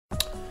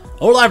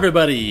Hola,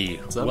 everybody.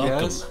 What's up, Welcome.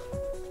 guys?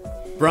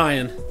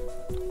 Brian,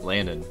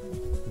 Landon.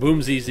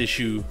 Boomzies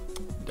issue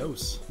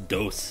Dos.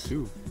 dos.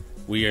 2.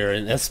 We are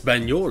in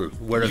Espanol.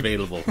 We're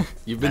available.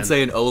 You've been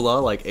saying hola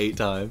like 8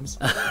 times.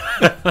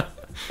 I'm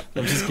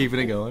just keeping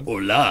it going.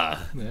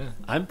 Hola. Yeah.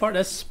 I'm part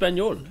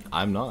Espanol.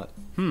 I'm not.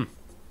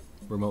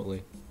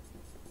 Remotely.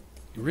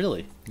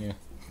 Really? Yeah.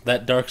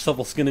 That dark,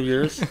 supple skin of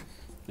yours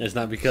is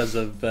not because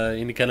of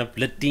any kind of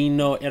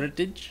Latino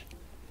heritage?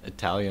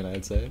 Italian,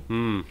 I'd say.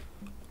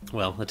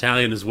 Well,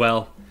 Italian as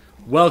well.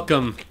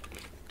 Welcome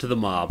to the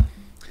mob.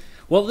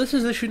 Well, this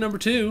is issue number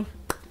 2.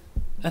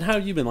 And how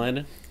have you been,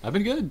 Landon? I've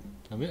been good.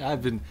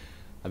 I've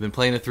been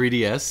playing a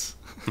 3DS.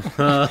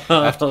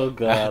 Oh,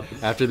 God.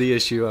 After the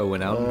issue, I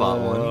went out and bought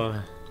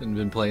one and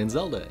been playing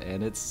Zelda,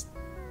 and it's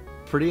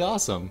pretty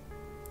awesome.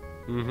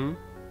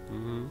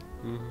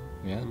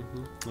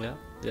 Yeah.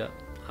 Yeah.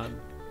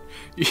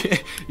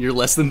 You're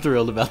less than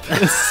thrilled about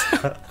this.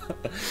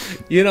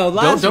 You know,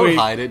 last don't week...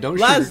 hide it. Don't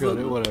sugarcoat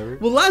it. Whatever.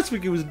 Well, last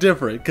week it was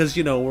different, because,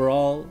 you know, we're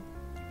all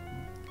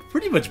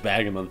pretty much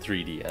bagging on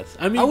 3DS.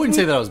 I mean, I wouldn't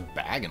say that I was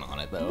bagging on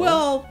it, though.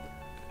 Well,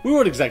 we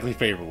weren't exactly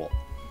favorable.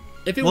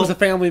 If it was a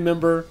family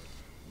member,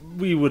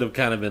 we would have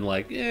kind of been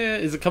like,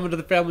 is it coming to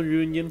the family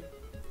reunion?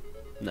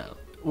 No.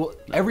 Well,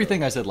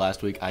 everything I said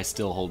last week, I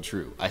still hold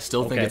true. I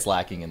still think Okay. it's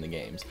lacking in the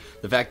games.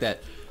 The fact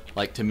that,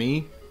 like, to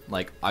me,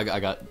 like, I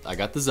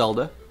got the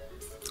Zelda.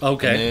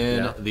 Okay.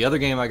 And then the other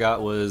game I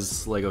got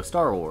was Lego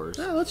Star Wars.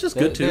 Yeah, that's just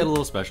They good, too. had a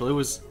little special.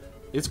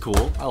 It's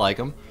cool. I like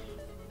them.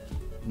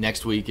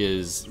 Next week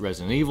is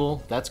Resident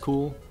Evil. That's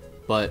cool.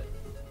 But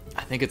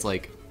I think it's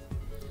like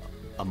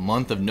a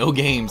month of no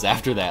games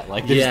after that.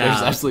 Like, there's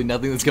absolutely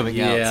nothing that's coming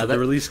out. Yeah, So the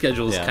release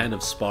schedule is kind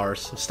of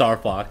sparse. Star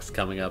Fox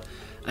coming up.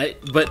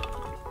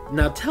 But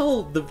now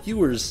tell the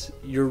viewers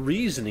your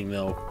reasoning,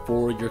 though,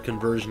 for your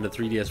conversion to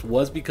 3DS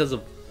was because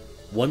of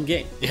one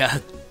game. Yeah,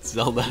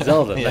 Zelda.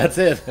 Yeah. That's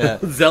it. Yeah.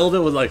 Zelda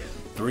was like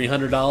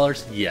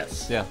 $300.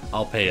 Yes. Yeah.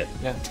 I'll pay it.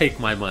 Yeah. Take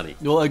my money.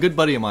 Well, a good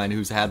buddy of mine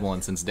who's had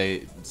one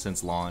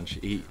since launch,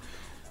 he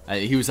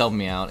was helping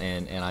me out,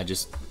 and I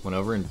just went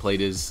over and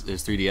played his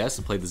 3DS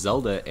and played the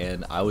Zelda,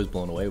 and I was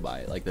blown away by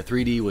it. Like, the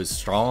 3D was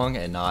strong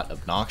and not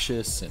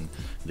obnoxious, and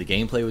the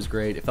gameplay was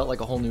great. It felt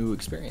like a whole new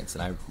experience,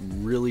 and I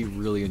really,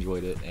 really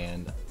enjoyed it,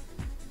 and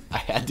I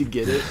had to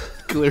get it,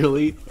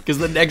 clearly, because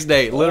the next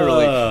day,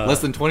 literally,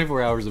 less than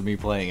 24 hours of me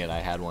playing it, I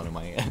had one in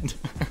my hand.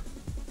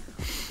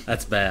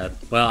 That's bad.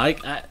 Well,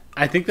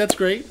 I think that's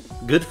great.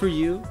 Good for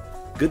you.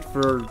 Good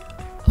for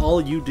all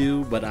you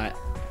do, but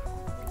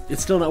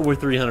it's still not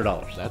worth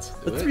 $300. That's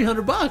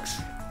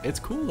 $300. It's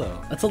cool,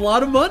 though. That's a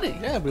lot of money.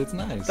 Yeah, but it's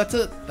nice. That's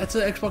an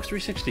Xbox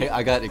 360. Hey,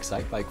 I got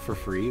Excite Bike for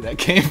free. That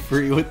came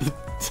free with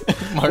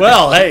the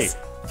Well, hey,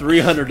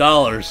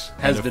 $300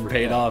 has And a been free-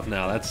 paid off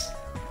now. That's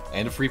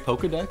and a free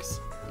Pokedex.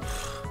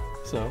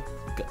 So,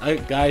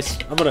 guys,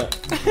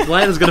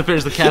 Landon's gonna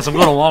finish the cast. I'm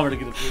going to Walmart to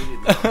get a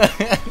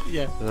free.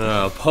 yeah.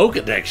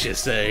 Pokedex, you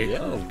say? Yeah.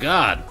 Oh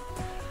God.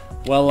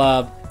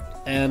 Well,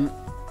 and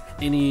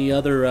any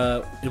other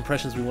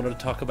impressions we wanted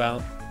to talk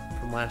about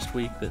from last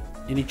week?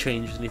 Any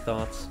changes, any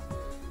thoughts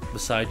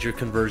besides your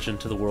conversion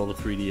to the world of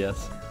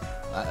 3DS?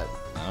 I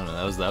don't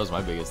know. That was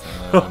my biggest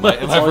thing. Am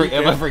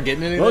I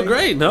forgetting anything? Well,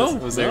 great. No,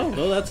 Was there?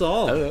 no, that's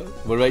all. I don't know.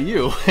 What about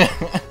you?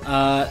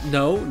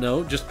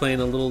 No, just playing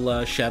a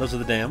little Shadows of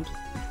the Damned,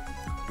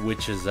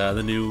 which is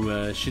the new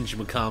Shinji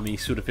Mikami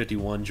Suda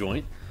 51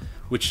 joint,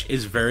 which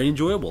is very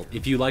enjoyable.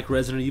 If you like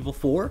Resident Evil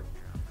 4,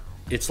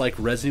 it's like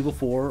Resident Evil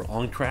 4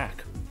 on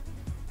crack.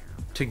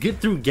 To get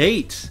through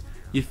gates,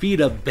 you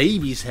feed a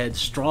baby's head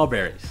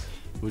strawberries.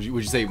 Would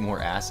you say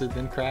more acid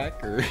than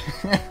crack, or?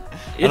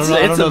 It's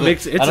a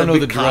mix. It's a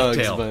big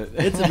cocktail. But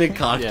It's a big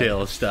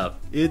cocktail of stuff.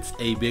 It's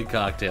a big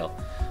cocktail.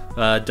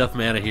 Duff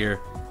Mana here.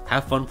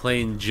 Have fun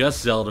playing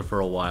just Zelda for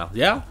a while.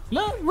 Yeah?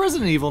 No,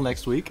 Resident Evil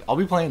next week. I'll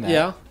be playing that.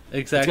 Yeah,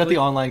 exactly. It's got the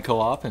online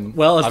co-op, and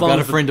Well, I've got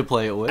a friend to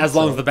play it with. As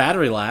long as the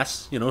battery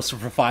lasts, so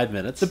for 5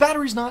 minutes. the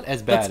battery's not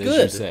as bad That's as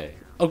good. you say.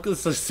 Oh,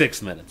 it's like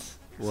 6 minutes.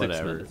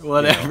 Whatever. 6 minutes.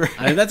 Whatever.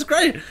 I mean, that's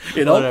great.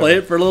 Whatever. Play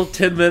it for a little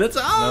 10 minutes.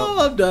 Oh,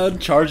 Nope. I'm done.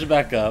 Charge it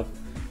back up.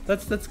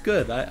 That's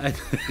good.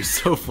 You're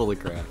so full of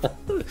crap.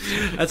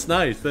 That's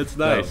nice. That's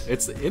nice. No,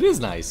 it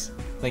is nice.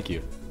 Thank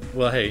you.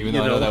 Well, hey, Even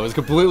though I know that was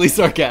completely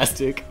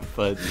sarcastic,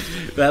 but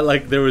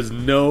there was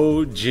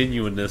no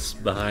genuineness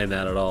behind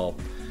that at all.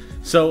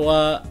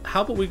 So,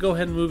 how about we go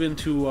ahead and move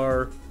into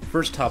our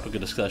first topic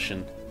of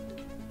discussion?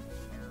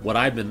 One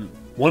of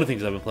the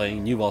things I've been playing,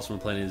 and you've also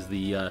been playing, is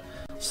the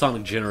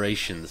Sonic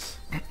Generations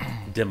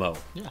demo.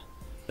 yeah.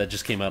 That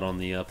just came out on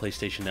the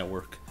PlayStation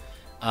Network.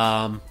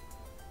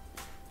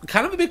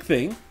 Kind of a big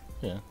thing.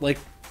 Yeah. Like,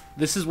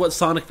 this is what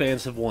Sonic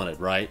fans have wanted,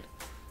 right?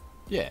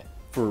 Yeah.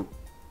 For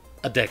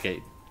a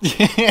decade.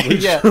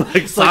 yeah. Like,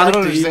 I Sonic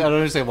don't Team-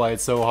 understand why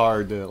it's so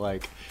hard to,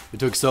 like, it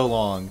took so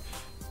long.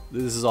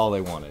 This is all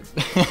they wanted.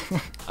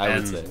 I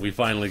would say. We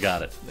finally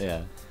got it.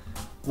 Yeah.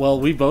 Well,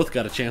 we both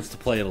got a chance to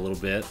play it a little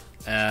bit.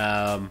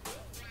 I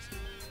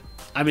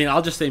mean,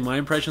 I'll just say my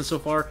impression so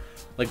far.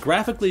 Like,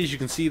 graphically, as you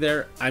can see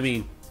there, I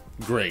mean,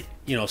 great.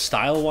 You know,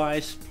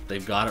 style-wise,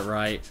 they've got it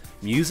right.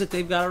 Music,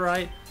 they've got it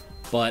right.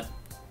 But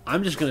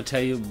I'm just going to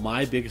tell you,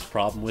 my biggest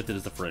problem with it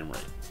is the frame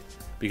rate.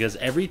 Because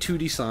every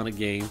 2D Sonic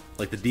game,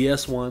 like the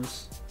DS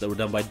ones that were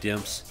done by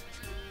Dimps,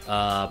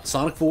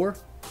 Sonic 4,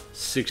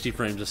 60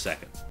 frames a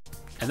second.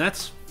 And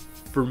that's,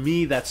 for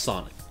me, that's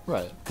Sonic.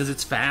 Right. Because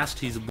it's fast,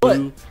 he's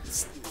blue. But,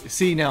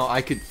 see, now,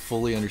 I could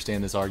fully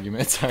understand this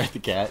argument. Sorry, the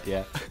cat,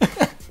 yeah.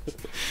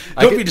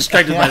 Don't be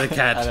distracted by the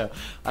cat. I know.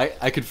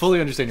 I could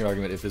fully understand your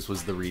argument if this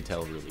was the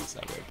retail release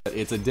of it. But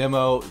it's a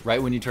demo.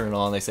 Right when you turn it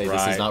on, they say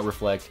this does not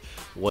reflect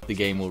what the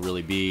game will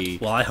really be.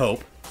 Well, I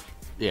hope.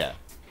 Yeah.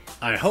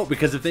 I hope,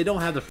 because if they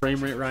don't have the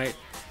frame rate right,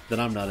 then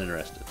I'm not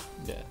interested.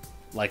 Yeah.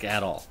 Like,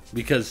 at all.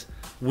 Because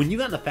when you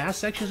got in the fast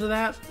sections of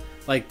that,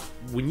 like,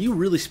 when you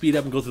really speed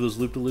up and go through those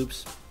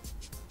loop-de-loops,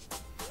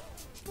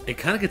 it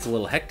kind of gets a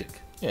little hectic.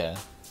 Yeah.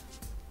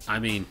 I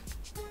mean,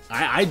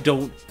 I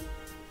don't...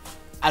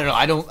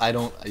 I don't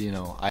know. You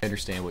know, I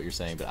understand what you're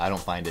saying, but I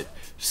don't find it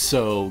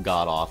so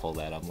god awful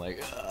that I'm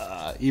like,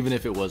 even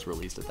if it was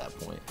released at that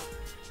point.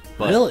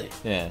 But, really?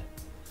 Yeah.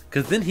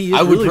 Because then he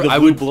is really the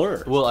blue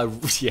blur. Well,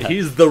 yeah.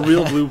 He's the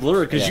real blue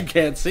blur because you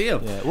can't see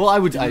him. Yeah. Well, I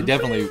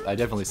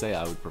definitely say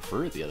I would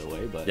prefer it the other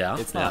way, but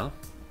it's not. Yeah.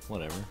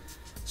 Whatever.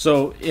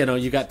 So, you know,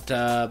 you got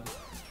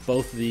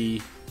both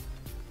the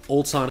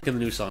old Sonic and the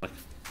new Sonic,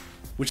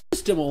 which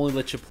this demo only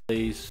lets you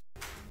play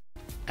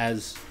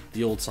as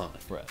the old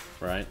Sonic.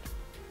 Right?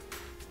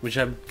 Which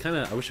I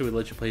wish it would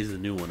let you play as the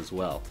new one as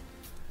well.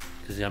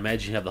 Because I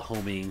imagine you have the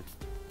homing.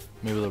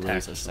 Maybe they'll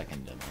release a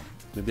second demo.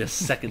 Maybe a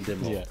second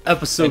demo. Yeah.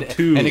 Episode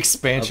 2. An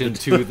expansion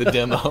to the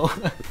demo.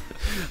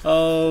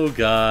 Oh,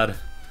 God.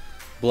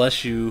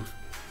 Bless you,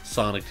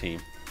 Sonic Team.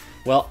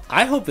 Well,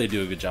 I hope they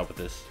do a good job with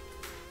this.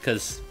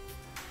 Because,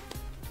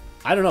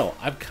 I don't know.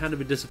 I've kind of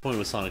been disappointed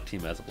with Sonic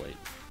Team as of late.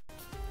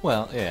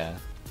 Well, yeah.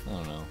 I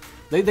don't know.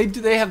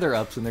 They have their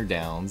ups and their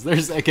downs.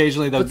 There's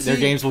occasionally their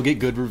games will get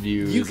good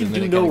reviews. You can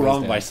do no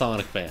wrong by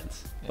Sonic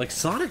fans. Yeah. Like,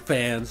 Sonic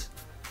fans,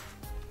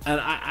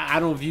 and I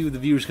don't view the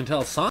viewers can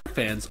tell, Sonic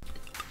fans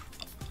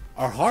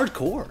are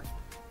hardcore.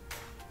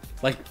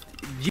 Like,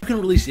 you can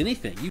release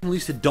anything. You can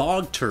release a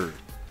dog turd,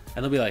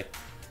 and they'll be like,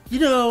 you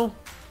know,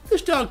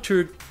 this dog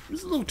turd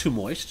was a little too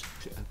moist,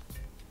 a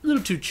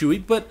little too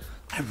chewy, but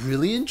I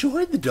really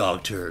enjoyed the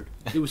dog turd.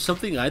 It was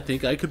something I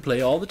think I could play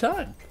all the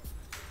time.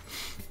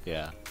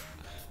 Yeah.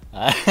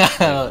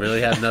 I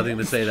really have nothing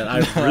to say that I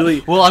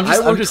really. Well, I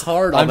worked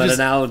hard on that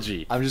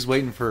analogy. I'm just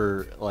waiting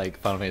for like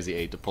Final Fantasy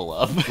VIII to pull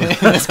up in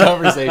this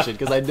conversation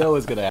because I know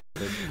it's gonna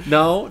happen.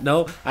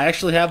 No, I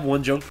actually have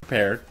one joke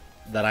prepared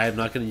that I am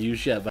not going to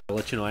use yet, but I'll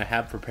let you know I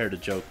have prepared a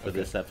joke for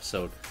this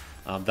episode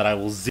that I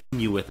will zing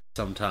you with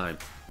sometime.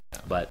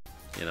 But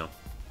you know,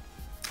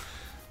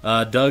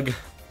 Doug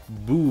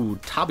Boo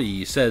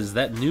Tabi says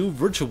that new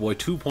Virtual Boy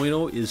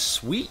 2.0 is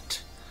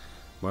sweet.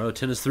 Mario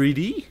Tennis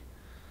 3D.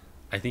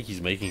 I think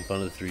he's making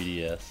fun of the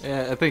 3DS.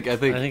 Yeah, I think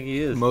he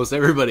is. Most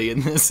everybody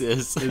in this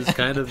is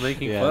kind of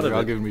making fun of it. They're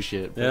all giving me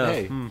shit. But yeah.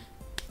 Hey,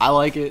 I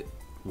like it.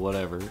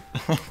 Whatever.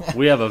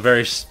 We have a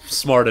very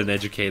smart and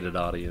educated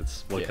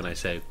audience. What can I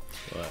say?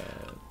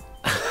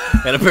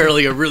 And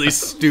apparently a really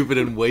stupid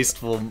and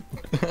wasteful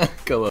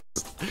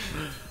co-host.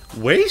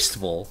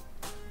 Wasteful?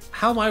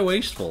 How am I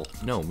wasteful?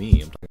 No,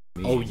 me. I'm talking about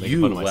me. Oh,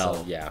 you.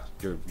 Well, yeah,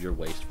 you're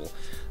wasteful.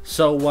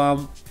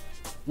 So,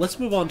 let's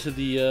move on to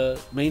the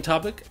main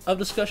topic of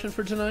discussion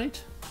for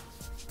tonight,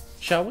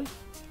 shall we?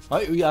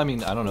 Yeah, I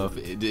mean, I don't know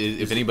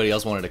if anybody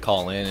else wanted to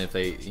call in, if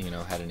they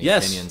had any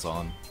opinions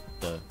on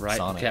the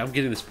Sonic. Okay, I'm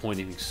getting this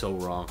pointing so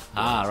wrong.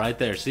 Yeah. Right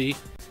there. See,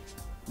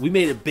 we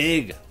made it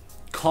big.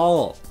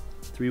 Call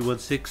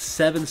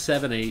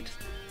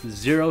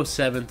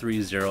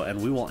 316-778-0730,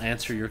 and we will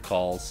answer your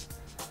calls,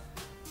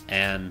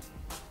 and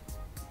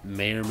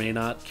may or may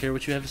not care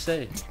what you have to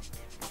say.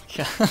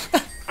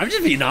 I'm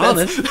just being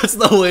honest. That's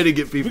the way to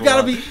get people. You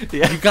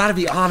gotta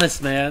be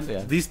honest, man.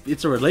 Yeah.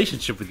 It's a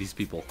relationship with these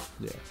people.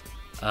 Yeah.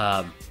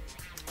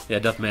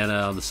 Duff Mana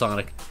on the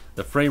Sonic.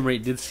 The frame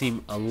rate did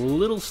seem a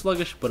little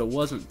sluggish, but it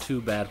wasn't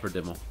too bad for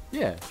demo.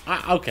 Yeah.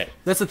 Okay.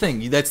 That's the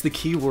thing. That's the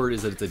key word,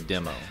 is that it's a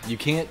demo. You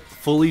can't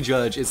fully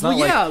judge. It's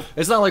not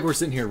it's not like we're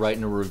sitting here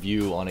writing a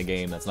review on a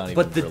game that's not even.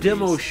 But the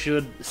demo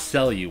should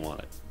sell you on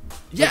it.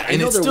 Yeah,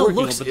 and it still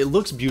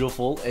looks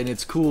beautiful, and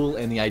it's cool,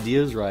 and the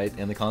idea is right,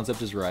 and the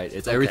concept is right.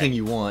 It's everything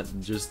you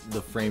want, just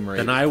the frame rate.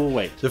 Then I will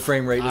wait. The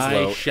frame rate is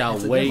low. I shall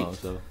wait. Demo,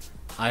 so.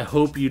 I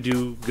hope you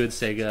do good,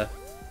 Sega.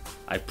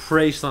 I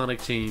pray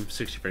Sonic Team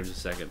 60 frames a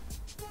second.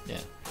 Yeah.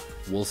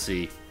 We'll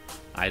see.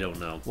 I don't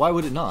know. Why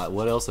would it not?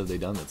 What else have they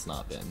done that's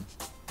not been?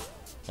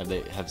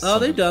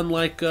 They've done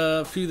like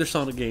a few of their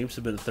Sonic games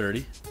have been at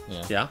 30.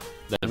 Yeah.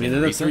 I mean,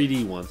 they're the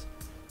 3D ones.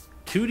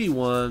 2D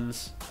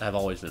ones have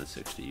always been at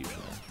 60 usually.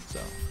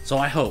 So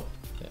I hope.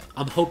 Yeah.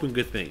 I'm hoping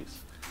good things.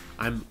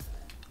 I'm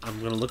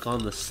gonna look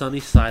on the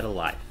sunny side of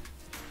life.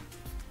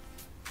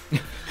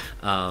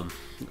 That's my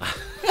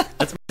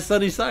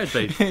sunny side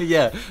face.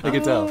 Yeah, I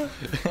can tell.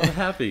 I'm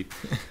happy.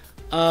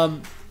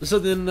 So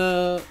then,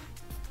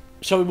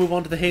 shall we move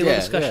on to the Halo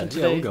discussion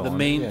today? The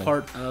main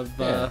part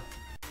of our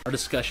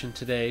discussion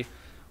today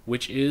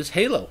which is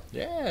Halo.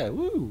 Yeah,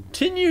 woo.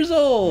 10 years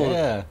old.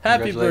 Yeah.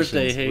 Happy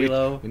birthday, Congratulations.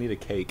 Halo. We need a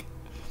cake.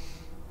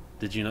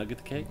 Did you not get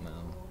the cake? No.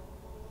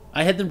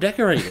 I had them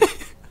decorated.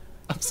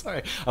 I'm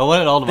sorry. I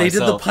want it all to They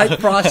did myself. the pipe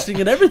frosting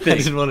and I everything.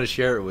 didn't want to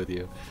share it with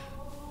you.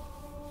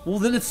 Well,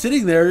 then it's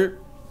sitting there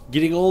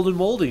getting old and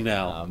moldy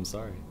now. I'm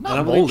sorry. And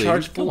I'm going to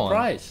charge full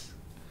price.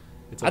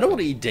 It's I don't okay.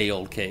 want to eat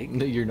day-old cake.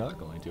 No, you're not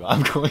going to.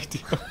 I'm going to.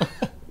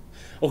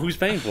 Oh, who's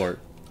paying for it?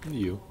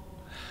 You.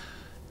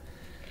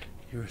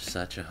 You're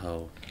such a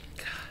hoe.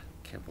 God,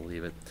 can't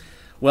believe it.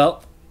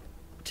 Well,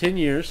 10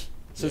 years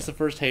since the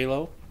first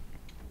Halo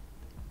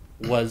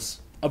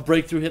was a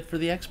breakthrough hit for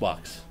the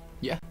Xbox.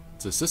 Yeah.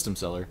 It's a system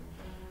seller.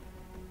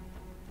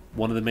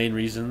 One of the main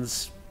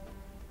reasons,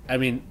 I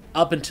mean,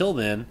 up until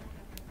then,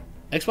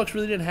 Xbox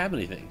really didn't have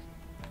anything.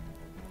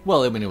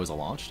 Well, I mean, it was a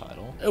launch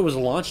title. It was a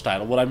launch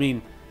title. What I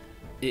mean,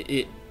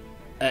 it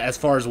as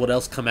far as what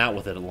else come out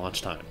with it at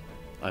launch time,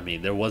 I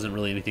mean, there wasn't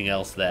really anything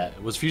else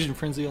that... Was Fusion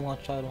Frenzy a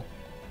launch title?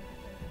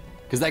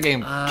 Because that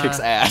game kicks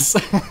ass.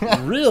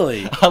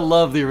 Really? I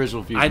love the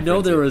original Fusion Frenzy. I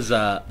know there was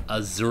a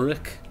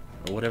Zurich,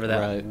 or whatever that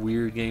Right.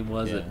 weird game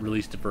was Yeah. that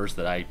released it first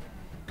that I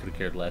could have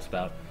cared less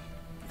about.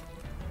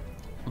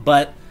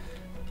 But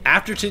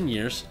after 10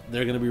 years,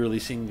 they're going to be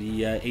releasing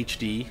the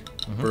HD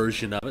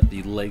version of it,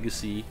 the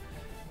Legacy.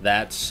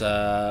 That's,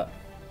 I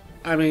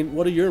mean,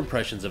 what are your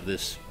impressions of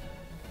this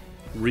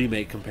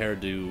remake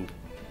compared to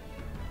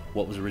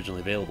what was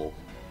originally available?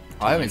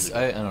 I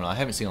don't know. I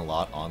haven't seen a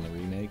lot on the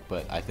remake,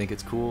 but I think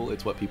it's cool.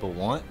 It's what people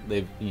want.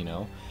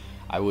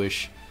 I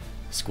wish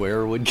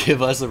Square would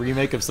give us a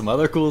remake of some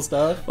other cool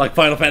stuff. Like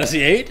Final Fantasy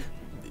VIII?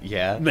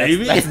 Yeah,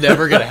 Maybe. that's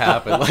never gonna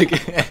happen. Like,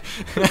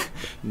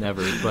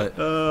 never.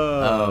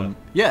 But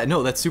yeah,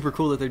 no, that's super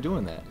cool that they're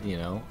doing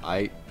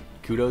that.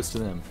 Kudos to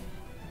them,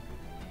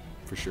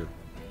 for sure.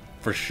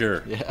 For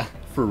sure. Yeah,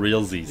 For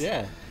realsies.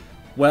 yeah.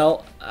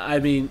 Well, I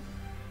mean,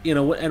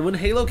 and when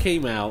Halo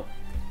came out,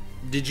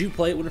 did you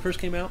play it when it first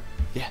came out?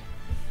 Yeah,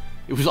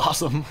 it was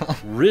awesome.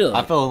 Really?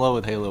 I fell in love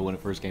with Halo when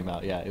it first came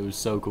out. Yeah, it was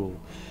so cool.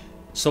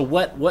 So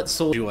what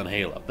sold you on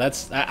Halo?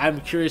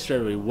 I'm curious for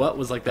everybody. What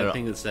was like that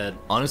thing that said,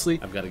 Honestly,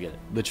 I've got to get it?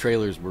 the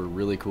trailers were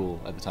really cool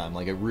at the time.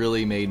 Like, it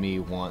really made me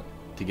want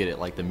to get it.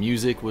 Like, the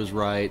music was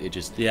right. It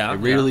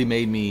really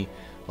made me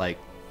like,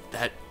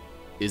 that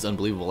is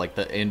unbelievable. Like,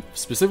 and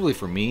specifically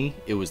for me,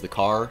 it was the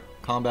car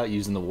combat,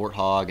 using the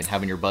Warthog and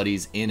having your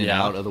buddies in and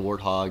out of the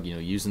Warthog,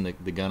 using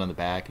the gun on the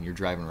back, and you're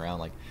driving around.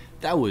 Like,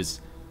 that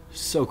was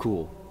so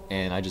cool,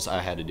 and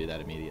I had to do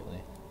that immediately.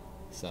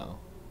 So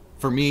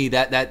for me,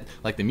 that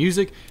like, the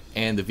music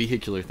and the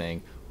vehicular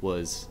thing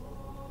was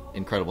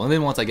incredible. And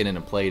then once I get in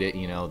and played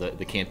it,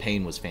 the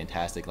campaign was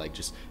fantastic. Like,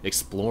 just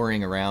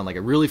exploring around, like,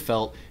 it really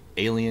felt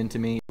alien to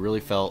me. It really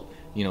felt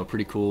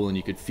pretty cool, and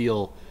you could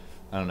feel,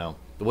 I don't know,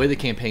 the way the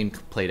campaign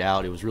played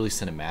out. It was really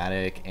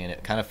cinematic, and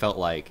it kind of felt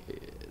like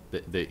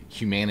the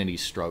humanity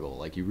struggle.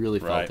 Like, you really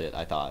felt it,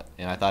 I thought.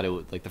 And I thought it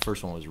was, like, the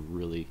first one was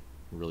really,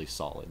 really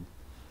solid.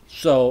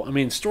 So, I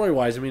mean,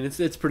 story-wise, I mean,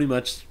 it's pretty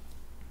much,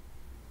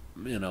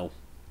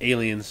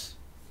 aliens,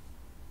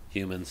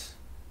 humans,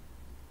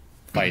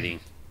 fighting.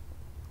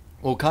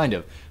 Well, kind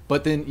of.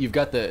 But then you've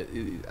got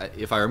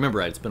if I remember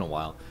right, it's been a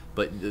while,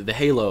 but the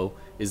Halo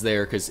is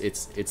there because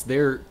it's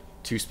there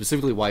to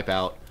specifically wipe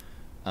out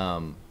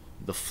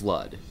the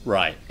Flood.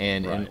 Right.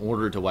 And in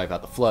order to wipe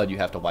out the Flood, you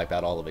have to wipe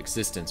out all of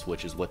existence,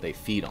 which is what they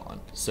feed on.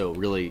 So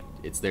really,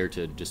 it's there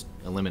to just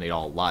eliminate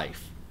all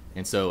life.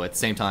 And so at the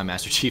same time,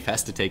 Master Chief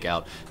has to take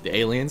out the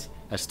aliens,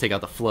 has to take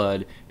out the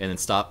Flood, and then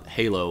stop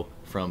Halo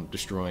from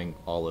destroying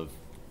all of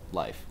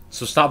life.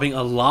 So stopping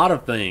a lot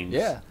of things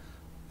Yeah.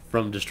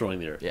 from destroying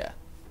the Earth. Yeah.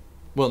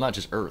 Well, not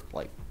just Earth,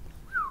 like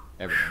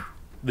everything.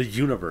 The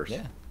universe.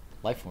 Yeah.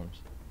 Life forms.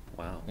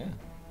 Wow. Yeah.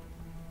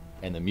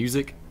 And the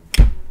music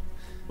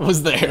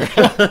was there.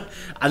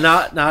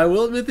 Now I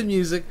will admit the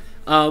music.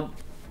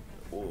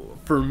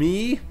 For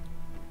me,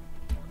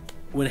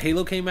 when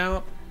Halo came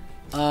out,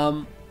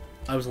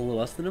 I was a little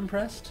less than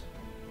impressed.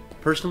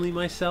 Personally,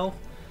 myself,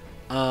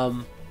 I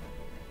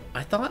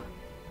thought,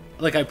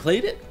 like, I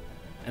played it,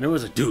 and it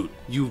was like, dude,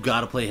 you've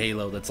got to play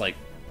Halo. That's like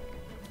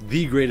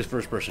the greatest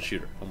first-person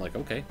shooter. I'm like,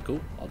 okay, cool,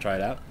 I'll try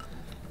it out.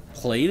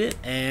 Played it,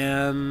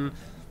 and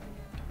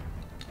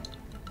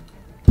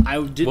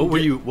I didn't.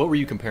 What were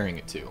you comparing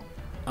it to?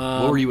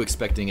 What were you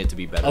expecting it to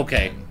be better?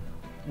 Okay. than?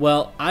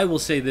 Well, I will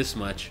say this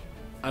much.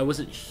 I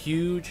wasn't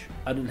huge.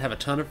 I didn't have a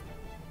ton of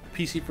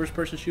PC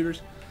first-person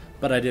shooters,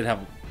 but I did have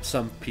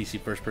some PC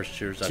first-person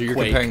shooters. So you're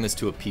comparing this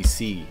to a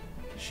PC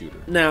shooter.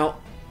 Now,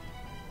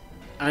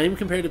 I am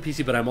comparing it to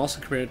PC, but I'm also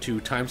comparing it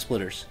to Time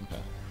Splitters.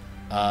 Okay.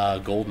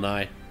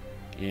 GoldenEye.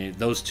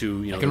 Those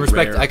two, I can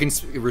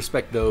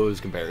respect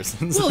those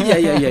comparisons. Well,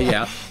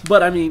 yeah.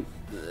 But I mean,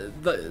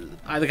 the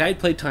guy had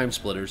played Time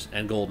Splitters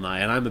and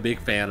GoldenEye, and I'm a big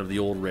fan of the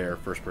old rare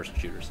first-person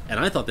shooters, and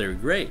I thought they were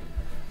great.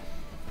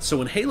 So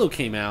when Halo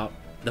came out,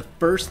 the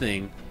first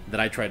thing that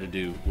I tried to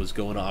do was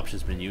go into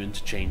options menu and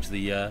to change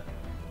the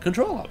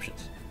control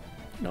options.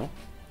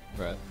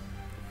 Right.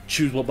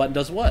 Choose what button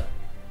does what.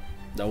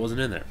 That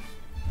wasn't in there.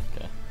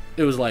 Okay.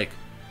 It was like,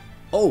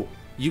 oh,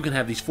 you can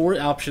have these 4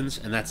 options,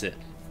 and that's it.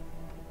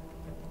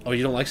 Oh,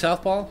 you don't like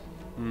Southpaw?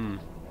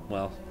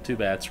 Well, too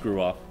bad.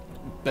 Screw off.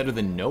 Better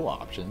than no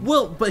options.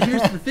 Well, but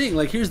here's the thing.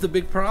 Like, here's the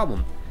big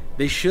problem.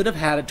 They should have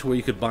had it to where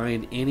you could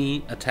bind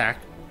any attack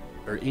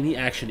or any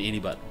action to any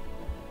button.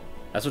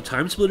 That's what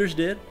Time Splitters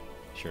did.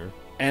 Sure.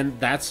 And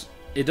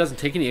it doesn't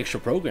take any extra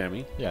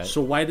programming. Yeah.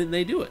 So why didn't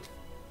they do it?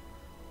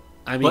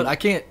 I mean,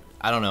 But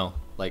I don't know.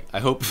 Like, I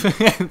hope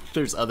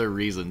there's other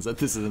reasons that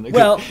this isn't a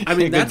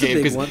that's game.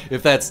 a big one.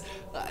 If that's,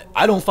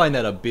 I don't find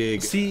that a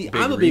big. See,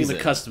 big I'm a big reason.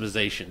 into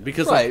customization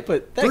because Right,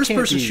 but that first-person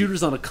can't be-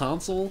 shooters on a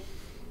console,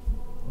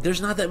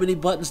 there's not that many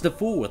buttons to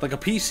fool with. Like a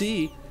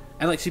PC,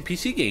 and like see,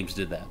 PC games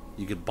did that.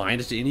 You could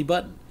bind it to any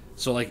button.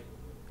 So like,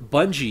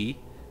 Bungie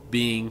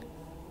being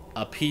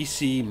a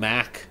PC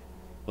Mac,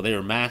 well, they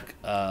were Mac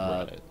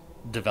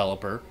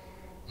developer.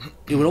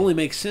 It would only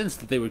make sense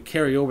that they would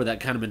carry over that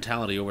kind of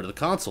mentality over to the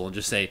console and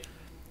just say,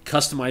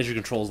 customize your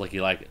controls like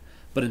you like it.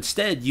 But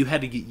instead, you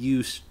had to get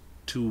used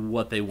to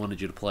what they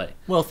wanted you to play.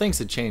 Well, things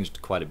had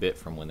changed quite a bit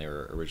from when they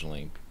were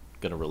originally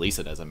going to release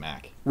it as a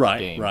Mac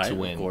game right, to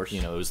when of course.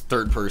 it was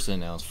third person,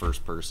 now it's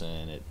first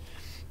person. It,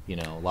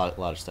 a lot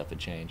of stuff had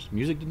changed.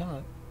 Music did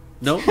not.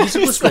 No,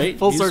 music was great.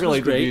 Full Music circle was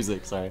like the great.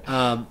 music. Sorry.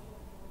 And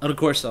of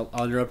course, I'll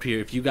interrupt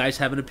here. If you guys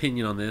have an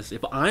opinion on this,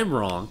 if I'm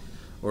wrong,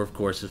 or of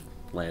course if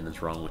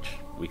Landon's wrong, which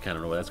we kind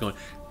of know where that's going,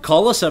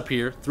 call us up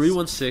here,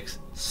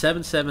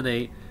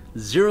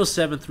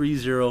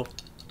 316-778-0730.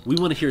 We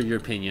want to hear your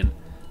opinion.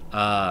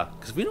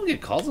 Because we don't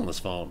get calls on this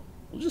phone.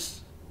 We'll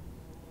just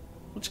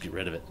get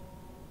rid of it.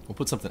 We'll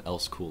put something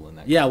else cool in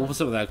that. Yeah, we'll put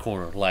something in that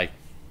corner. Like,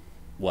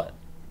 what?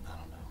 I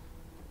don't know.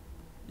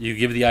 You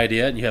give the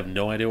idea and you have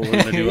no idea what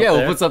we're going to do Yeah, up we'll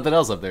there? put something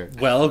else up there.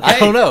 Well, okay. I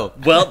don't know.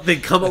 Well, then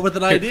come up with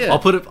an idea. I'll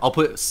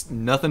put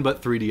nothing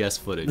but 3DS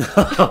footage.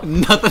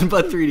 Nothing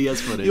but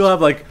 3DS footage. You'll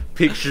have like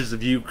pictures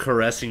of you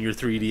caressing your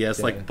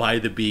 3DS, like by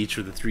the beach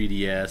with the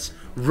 3DS,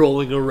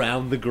 rolling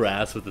around the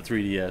grass with the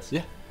 3DS.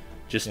 Yeah.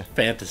 Just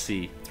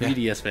fantasy.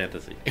 3DS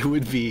fantasy. It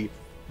would be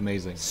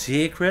amazing.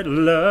 Secret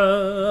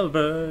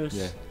lovers.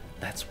 Yeah.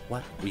 That's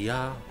what we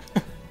are.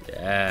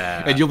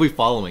 Yeah. And you'll be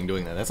following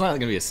doing that. That's not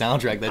going to be a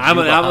soundtrack. That's I'm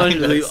behind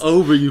actually us.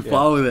 over you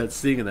following that,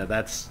 singing that.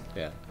 That's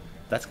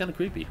kind of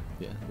creepy.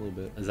 Yeah, a little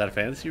bit. Is that a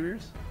fantasy of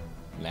yours?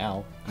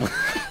 Now.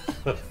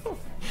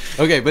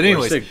 Okay, but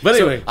anyways. But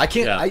anyway, so I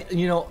can't.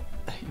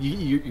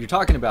 You're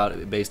talking about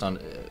it based on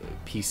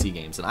PC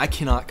games, and I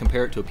cannot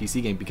compare it to a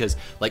PC game because,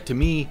 like, to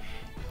me,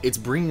 it's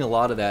bringing a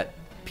lot of that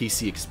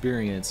PC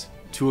experience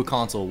to a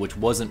console, which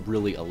wasn't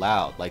really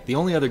allowed. Like, the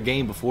only other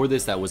game before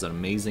this that was an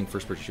amazing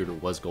first-person shooter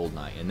was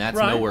GoldenEye, and that's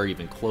nowhere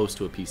even close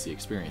to a PC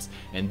experience.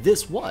 And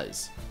this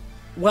was.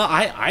 Well,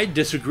 I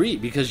disagree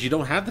because you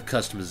don't have the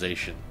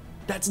customization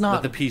That's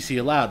not that the PC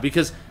allowed.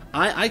 Because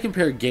I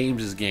compare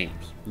games as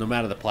games, no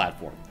matter the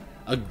platform.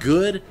 A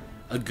good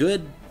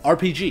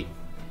RPG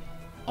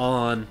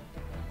on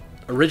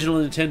original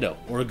Nintendo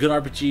or a good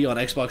RPG on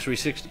Xbox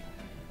 360,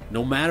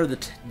 no matter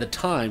the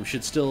time,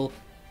 should still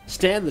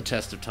stand the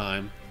test of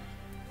time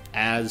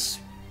as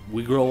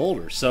we grow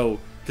older. So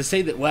to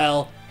say that,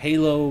 well,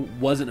 Halo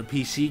wasn't a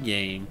PC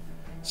game,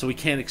 so we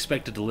can't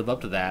expect it to live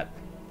up to that,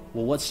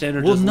 well, what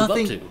standard does it live up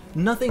to?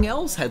 Nothing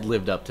else had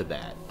lived up to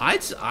that.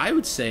 I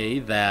would say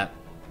that,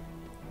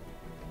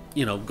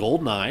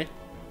 GoldenEye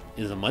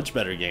is a much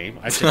better game.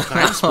 I'd say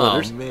Time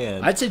Splitters. Oh,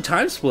 man. I'd say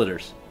Time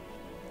Splitters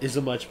is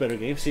a much better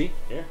game. See,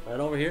 here, right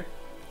over here.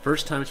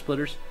 First Time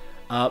Splitters,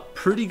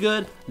 pretty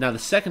good. Now the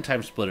second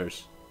Time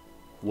Splitters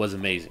was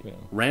amazing. Yeah.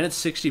 Ran at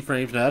 60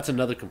 frames. Now that's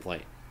another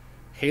complaint.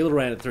 Halo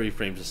ran at 30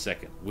 frames a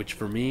second, which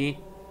for me,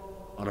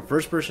 on a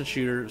first-person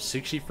shooter,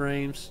 60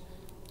 frames,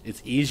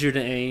 it's easier to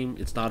aim.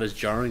 It's not as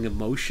jarring of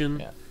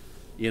motion.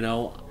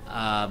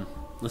 Yeah.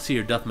 Let's see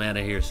here. Duff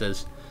Mana here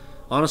says,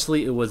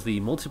 honestly, it was the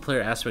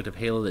multiplayer aspect of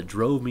Halo that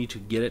drove me to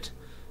get it.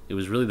 It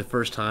was really the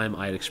first time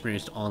I had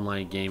experienced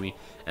online gaming,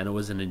 and it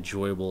was an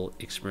enjoyable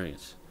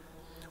experience.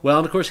 Well,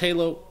 and of course,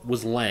 Halo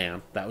was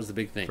LAN. That was the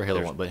big thing. For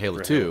Halo 1, but Halo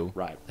 2.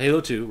 Right. Halo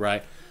 2,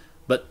 right.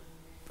 But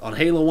on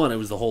Halo 1, it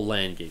was the whole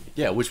LAN gaming.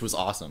 Yeah, which was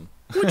awesome.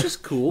 Which is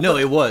cool. No,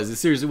 it was. It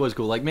seriously was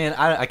cool. Like, man,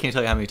 I can't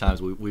tell you how many times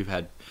we've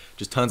had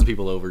just tons of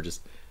people over,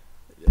 just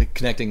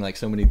connecting like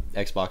so many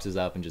Xboxes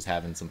up and just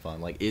having some fun.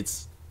 Like,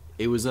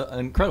 it was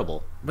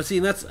incredible. But see,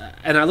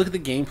 and I look at the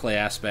gameplay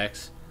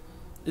aspects.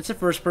 It's a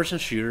first-person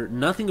shooter.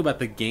 Nothing about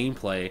the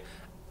gameplay.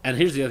 And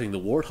here's the other thing: the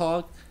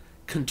Warthog,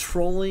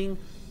 controlling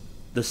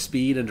the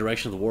speed and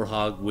direction of the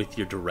Warthog with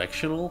your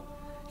directional.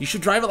 You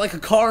should drive it like a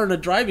car in a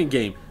driving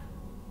game.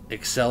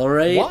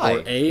 Accelerate Why? or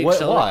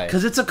accelerate. Why?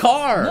 Because it's a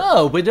car.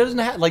 No, but it doesn't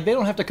have they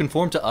don't have to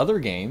conform to other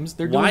games.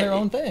 They're doing their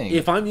own thing.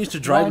 If I'm used to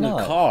driving Why a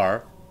not?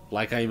 car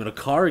like I am in a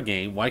car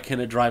game, why can't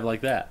it drive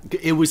like that?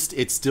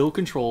 It's still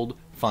controlled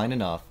fine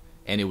enough,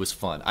 and it was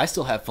fun. I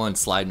still have fun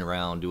sliding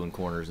around, doing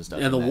corners and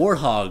stuff. And the that.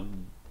 Warthog,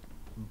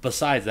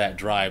 besides that,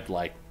 drive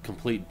like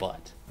complete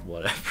butt.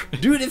 Whatever.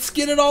 Dude, it's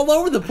skidded all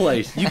over the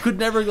place. You could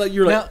never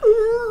you're like.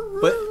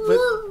 But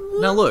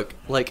now look,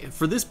 like,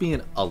 for this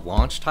being a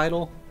launch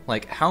title,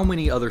 like, how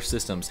many other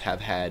systems have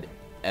had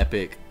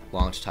epic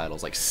launch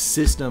titles, like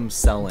system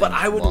selling. But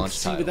I would launch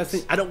see, titles. but that's the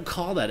thing. I don't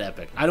call that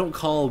epic. I don't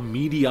call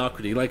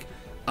mediocrity. Like,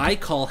 I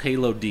call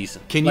Halo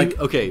decent. Can like, you?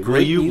 Okay, will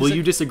great you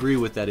music? disagree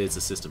with that? It's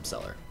a system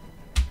seller.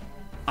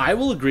 I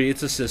will agree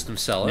it's a system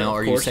seller. Now, of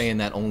are course. you saying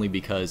that only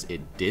because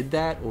it did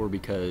that, or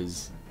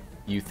because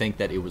you think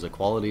that it was a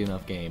quality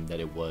enough game that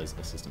it was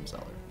a system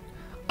seller?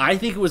 I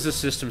think it was a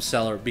system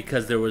seller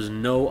because there was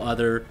no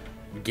other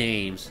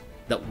games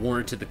that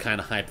warranted the kind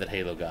of hype that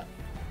Halo got.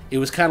 It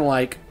was kind of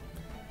like,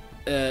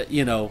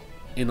 you know,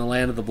 in the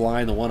land of the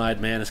blind, the one-eyed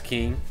man is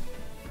king.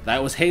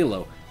 That was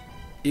Halo.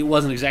 It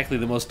wasn't exactly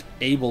the most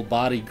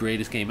able-bodied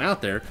greatest game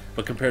out there,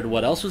 but compared to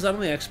what else was out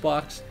on the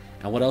Xbox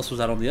and what else was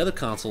out on the other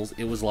consoles,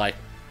 it was like,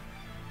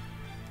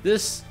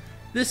 this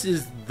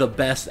is the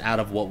best out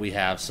of what we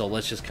have, so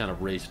let's just kind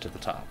of raise it to the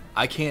top.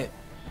 I can't.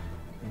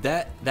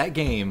 That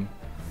game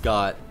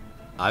got,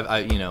 I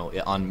you know,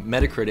 on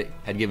Metacritic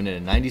had given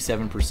it a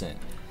 97%.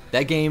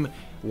 That game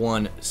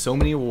won so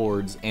many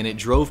awards, and it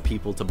drove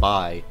people to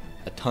buy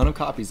a ton of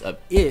copies of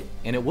it,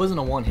 and it wasn't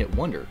a one-hit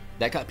wonder.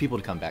 That got people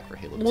to come back for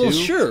Halo 2 Well,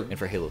 sure. and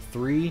for Halo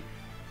 3.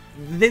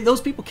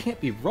 Those people can't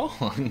be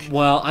wrong.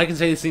 Well, I can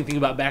say the same thing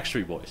about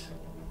Backstreet Boys.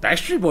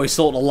 Backstreet Boys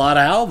sold a lot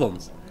of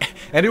albums.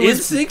 And it was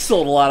NSYNC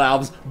sold a lot of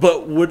albums,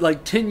 but would,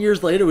 like, 10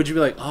 years later, would you be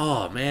like,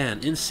 oh,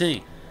 man,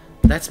 NSYNC,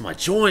 that's my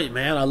joint,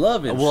 man. I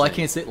love NSYNC. well, I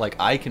can't say, like,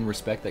 I can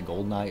respect that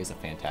GoldenEye is a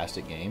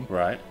fantastic game.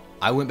 Right.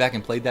 I went back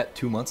and played that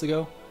 2 months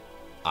ago.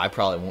 I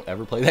probably won't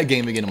ever play that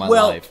game again in my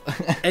Well, life.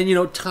 and, you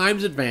know,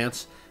 times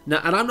advance.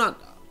 Now, and I'm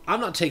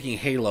not taking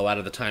Halo out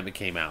of the time it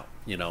came out.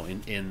 You know,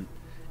 in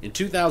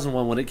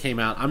 2001 when it came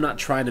out, I'm not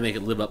trying to make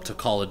it live up to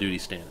Call of Duty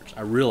standards.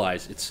 I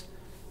realize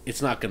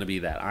it's not going to be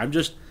that. I'm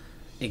just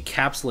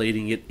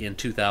encapsulating it in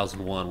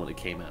 2001 when it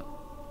came out.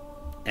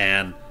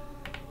 And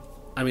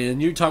I mean,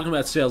 and you're talking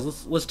about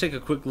sales. Let's take a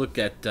quick look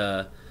at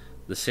the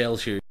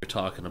sales here you're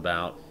talking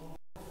about.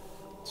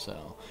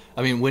 So,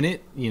 I mean, when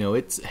it, you know,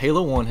 it's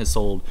Halo 1 has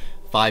sold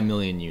 5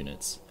 million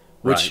units,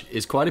 which Right.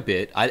 is quite a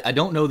bit. I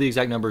don't know the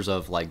exact numbers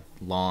of like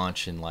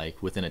launch and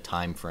like within a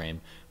time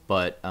frame,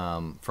 but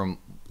from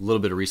a little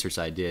bit of research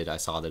I did, I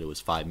saw that it was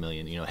 5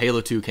 million. You know,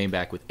 Halo 2 came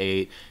back with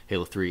 8,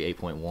 Halo 3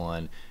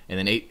 8.1, and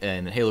then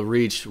and then Halo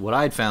Reach. What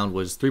I had found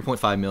was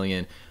 3.5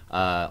 million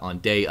on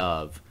day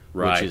of,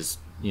 Right. which is,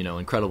 you know,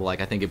 incredible.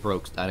 Like, I think it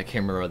broke, I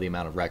can't remember the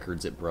amount of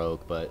records it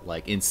broke, but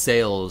like in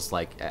sales,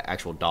 like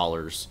actual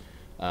dollars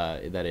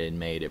that it had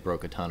made, it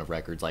broke a ton of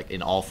records, like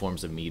in all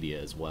forms of media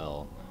as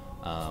well.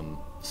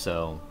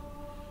 So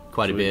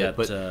quite a So we bit,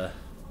 got, but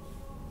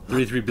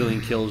 33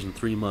 billion kills in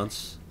 3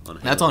 months.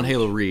 that's on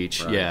Halo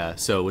Reach, Right. yeah.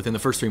 So within the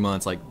first 3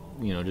 months, like,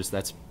 you know, just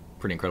that's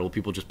pretty incredible.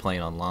 People just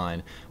playing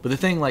online. But the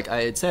thing, like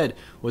I had said,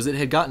 was it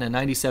had gotten a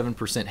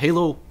 97%.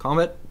 Halo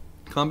Combat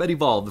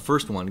Evolved, the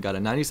first one, got a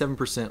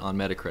 97% on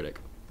Metacritic.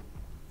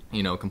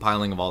 You know,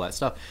 compiling of all that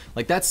stuff.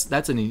 Like, that's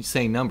an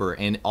insane number.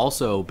 And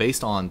also,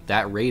 based on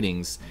that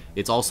ratings,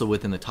 it's also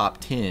within the top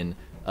 10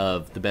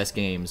 of the best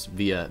games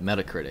via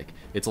Metacritic.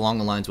 It's along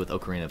the lines with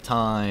Ocarina of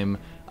Time,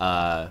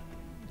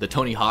 the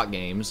Tony Hawk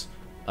games,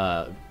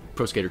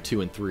 Pro Skater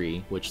 2 and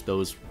 3, which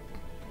those,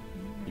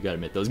 you gotta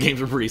admit, those games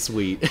were pretty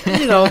sweet.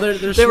 You know, they're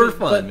they were sweet,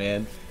 fun, but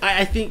man.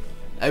 I think,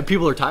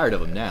 People are tired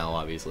of them now,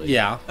 obviously.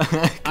 yeah.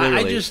 I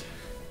Clearly. just,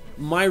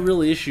 my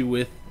real issue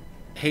with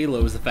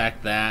Halo is the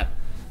fact that,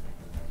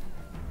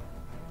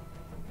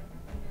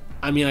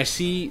 I mean, I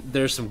see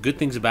there's some good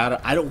things about it.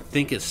 I don't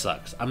think it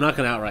sucks. I'm not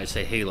going to outright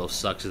say Halo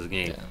sucks as a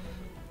game. Yeah.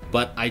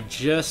 But I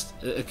just,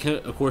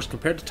 of course,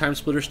 compared to Time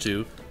Splitters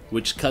 2,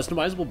 which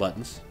customizable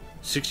buttons,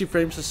 60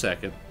 frames a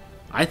second,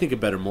 I think a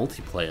better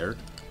multiplayer.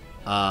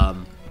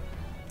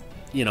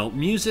 You know,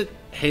 music,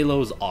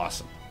 Halo is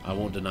awesome. I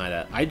won't deny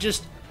that.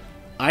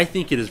 I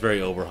think it is very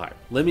overhyped.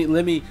 Let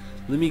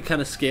me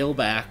kind of scale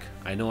back.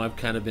 I know I've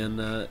kind of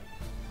been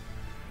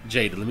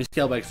jaded. Let me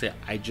scale back and say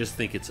I just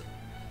think it's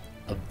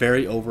a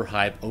very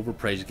overhyped,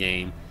 overpraised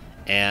game.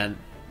 And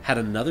had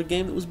another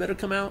game that was better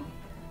come out,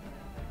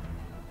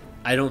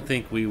 I don't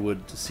think we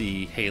would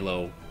see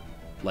Halo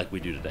like we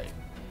do today.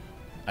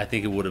 I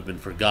think it would have been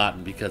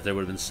forgotten because there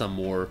would have been some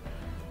more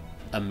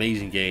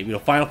amazing game. You know,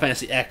 Final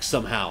Fantasy X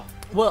somehow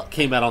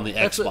came out on the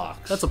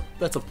Xbox.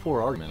 That's a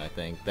poor argument. I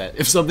think that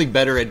if something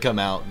better had come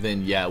out,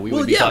 then yeah, we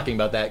would be talking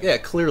about that. Yeah,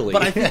 clearly.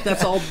 But I think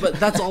that's all. But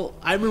that's all.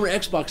 I remember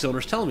Xbox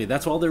owners telling me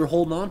that's all they were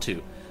holding on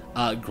to.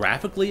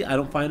 Graphically, I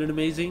don't find it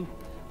amazing.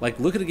 Like,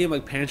 look at a game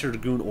like Panzer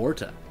Dragoon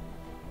Orta.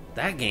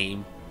 That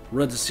game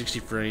runs at 60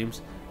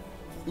 frames.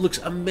 Looks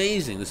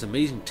amazing. This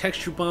amazing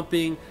texture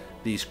bumping,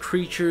 these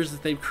creatures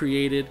that they've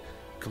created,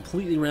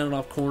 completely rounded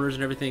off corners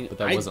and everything. But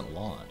that wasn't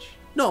launch.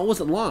 No, it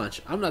wasn't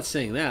launch. I'm not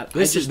saying that.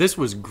 This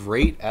was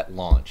great at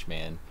launch,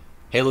 man.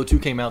 Halo 2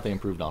 came out, they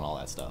improved on all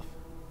that stuff.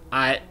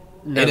 Now,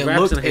 And it graphics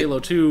looked- in Halo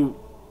 2,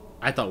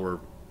 I thought were a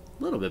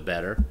little bit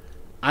better.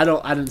 I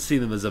didn't see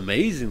them as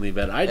amazingly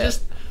better.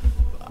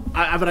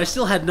 But I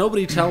still had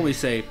nobody tell me,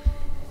 say,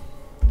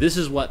 this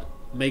is what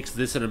makes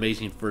this an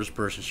amazing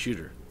first-person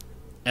shooter.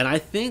 And I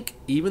think,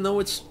 even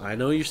though I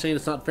know you're saying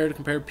it's not fair to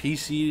compare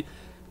PC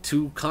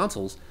to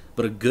consoles,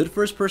 but a good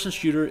first-person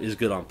shooter is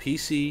good on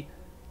PC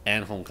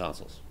and home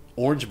consoles.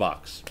 Orange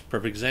Box,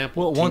 perfect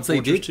example. Well, Team once they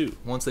Fortress did, 2.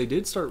 once they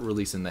did start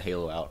releasing the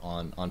Halo out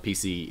on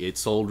PC, it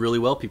sold really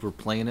well. People were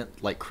playing it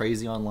like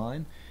crazy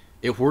online.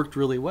 It worked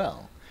really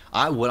well.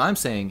 What I'm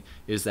saying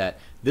is that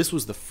this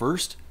was the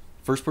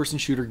first-person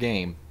shooter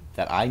game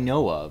that I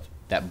know of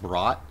that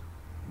brought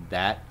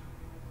that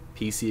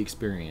PC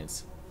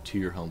experience to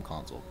your home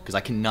console. Because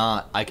I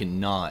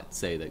cannot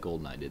say that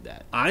GoldenEye did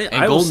that.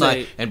 I will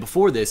say, and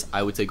before this,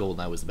 I would say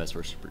GoldenEye was the best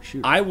first-person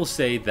shooter. I will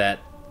say that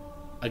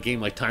a game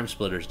like Time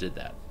Splitters did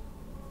that.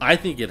 I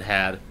think it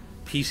had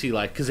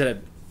PC-like, because it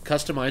had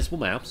customizable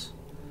maps.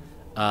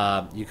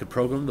 You could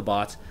program the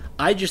bots.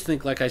 I just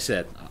think, like I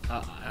said,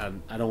 I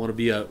don't want to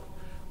be a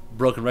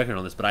broken record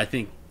on this, but I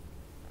think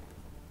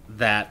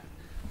that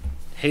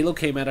Halo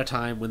came at a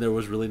time when there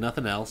was really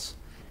nothing else,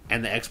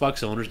 and the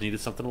Xbox owners needed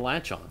something to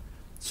latch on.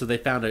 So they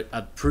found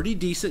a pretty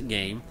decent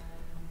game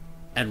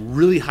and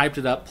really hyped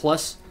it up.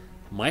 Plus,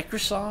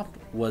 Microsoft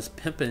was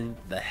pimping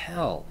the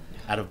hell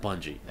out of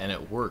Bungie. And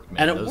it worked,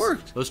 man. And it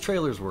worked. Those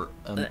trailers were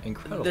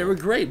incredible. They were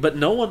great, but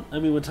no one, I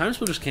mean, when Time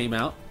Splitters came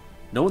out,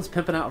 no one's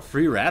pimping out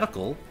Free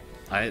Radical.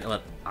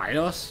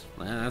 IOS,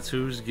 that's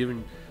who's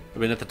giving. I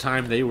mean, at the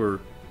time they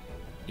were,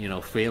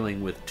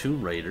 failing with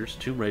Tomb Raiders.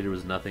 Tomb Raider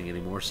was nothing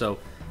anymore. So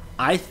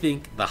I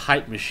think the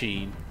hype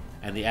machine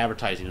and the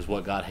advertising is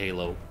what got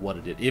Halo what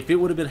it did. If it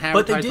would have been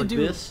advertised like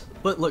this.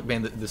 But look,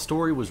 man, the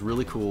story was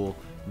really cool.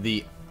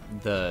 The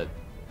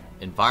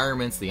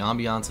environments, the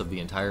ambiance of the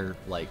entire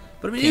But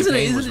I mean, isn't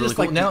it really just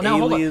cool. like now,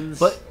 aliens?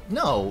 But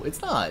no,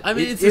 it's not. I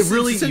mean, it's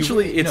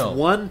essentially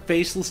one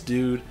faceless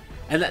dude.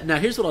 And now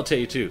here's what I'll tell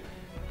you too,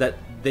 that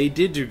they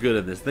did do good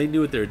in this. They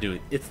knew what they were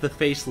doing. It's the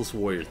faceless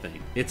warrior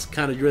thing. It's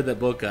kind of, you read that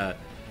book,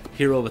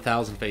 Hero of a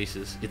Thousand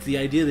Faces. It's the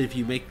idea that if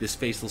you make this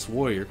faceless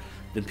warrior,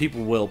 then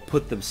people will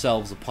put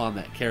themselves upon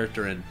that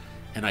character and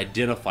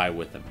identify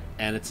with them.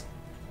 And it's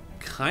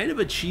kind of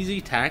a cheesy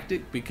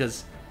tactic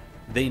because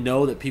they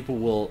know that people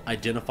will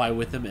identify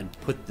with them and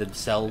put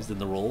themselves in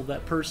the role of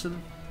that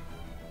person.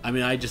 I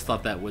mean, I just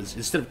thought that was,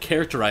 instead of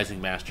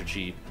characterizing Master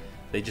Chief,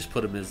 they just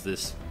put him as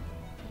this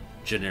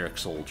generic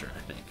soldier,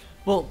 I think.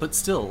 Well, but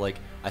still,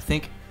 I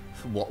think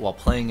while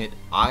playing it,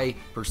 I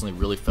personally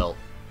really felt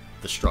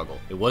the struggle.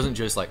 It wasn't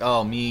just like,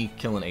 oh, me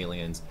killing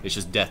aliens. It's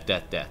just death,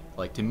 death, death.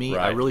 To me,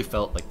 right. I really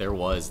felt like there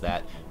was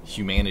that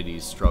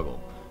humanity's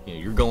struggle.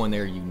 You're going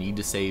there. You need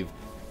to save.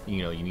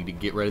 You need to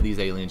get rid of these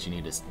aliens. You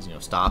need to,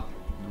 stop.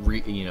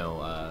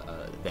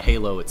 The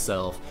Halo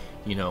itself.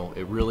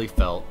 It really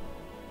felt.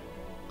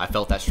 I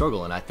felt that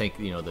struggle, and I think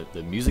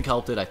the music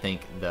helped it. I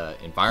think the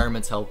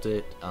environments helped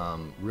it.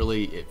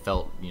 Really, it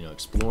felt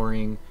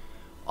exploring.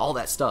 All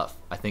that stuff,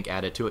 I think,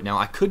 added to it. Now,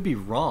 I could be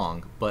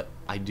wrong, but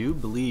I do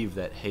believe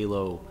that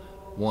Halo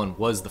 1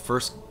 was the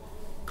first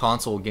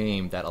console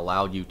game that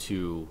allowed you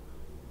to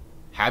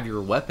have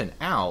your weapon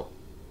out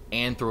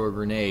and throw a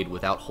grenade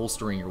without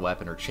holstering your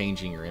weapon or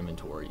changing your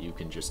inventory. You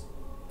can just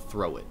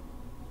throw it.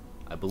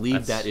 I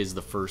believe that is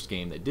the first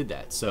game that did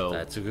that. So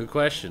that's a good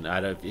question. I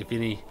know we've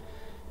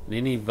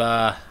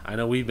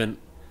been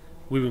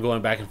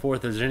going back and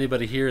forth. Is there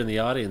anybody here in the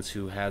audience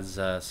who has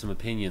some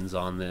opinions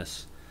on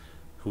this?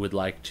 Who would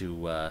like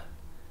to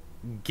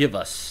give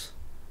us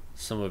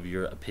some of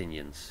your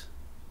opinions?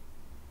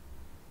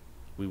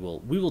 We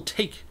will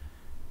take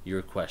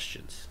your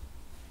questions.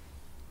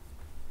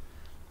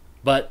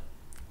 But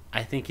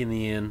I think in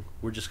the end,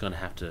 we're just going to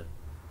have to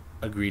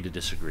agree to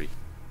disagree.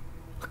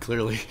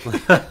 Clearly.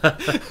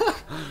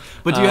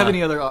 But do you have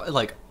any other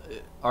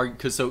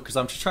because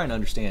I'm just trying to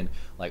understand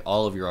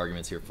all of your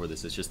arguments here for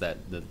this. It's just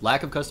that the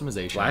lack of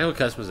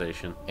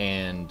customization,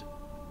 and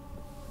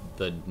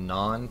the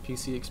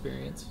non-PC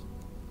experience.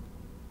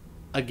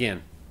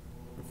 Again,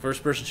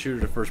 first-person shooter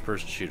to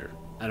first-person shooter.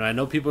 And I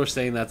know people are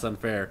saying that's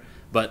unfair,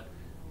 but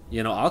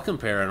I'll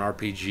compare an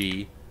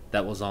RPG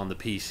that was on the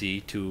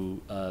PC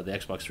to the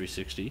Xbox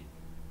 360.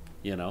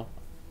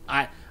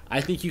 I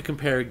think you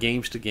compare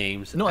games to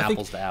games,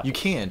 apples to apples. You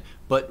can,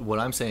 but what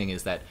I'm saying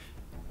is that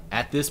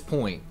at this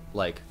point,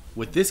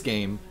 with this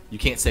game, you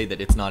can't say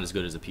that it's not as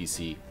good as a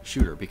PC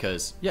shooter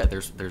because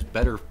there's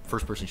better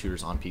first-person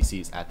shooters on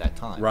PCs at that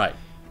time. Right.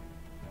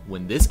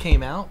 When this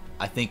came out,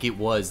 I think it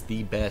was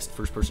the best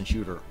first-person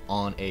shooter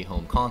on a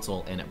home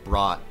console, and it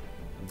brought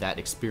that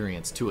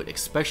experience to it,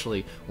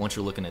 especially once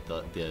you're looking at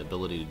the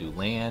ability to do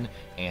LAN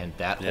and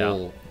that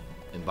whole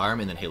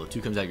environment. Then Halo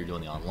 2 comes out, you're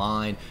doing the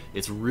online.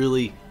 It's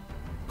really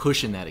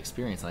pushing that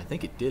experience, and I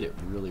think it did it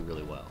really,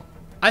 really well.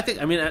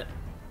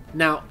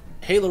 Now,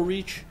 Halo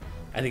Reach,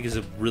 I think, is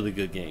a really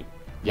good game.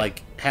 Yeah.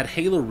 Had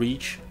Halo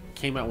Reach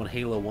came out when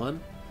Halo 1,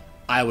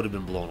 I would have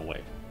been blown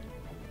away.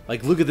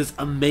 Look at this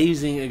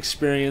amazing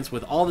experience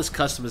with all this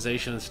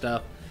customization and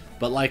stuff.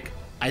 But,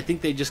 I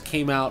think they just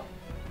came out...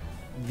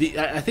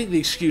 I think the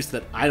excuse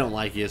that I don't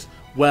like is,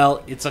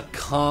 well, it's a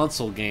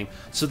console game.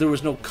 So there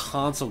was no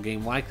console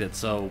game like that.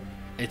 So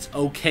it's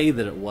okay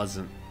that it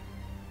wasn't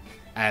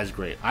as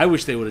great. I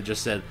wish they would have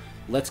just said,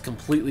 let's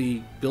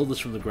completely build this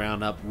from the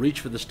ground up,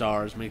 reach for the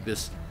stars, make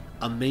this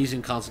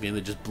amazing console game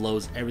that just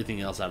blows everything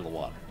else out of the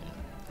water.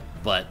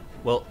 But...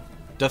 Well...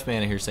 Duff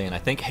Manna here saying, I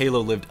think Halo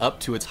lived up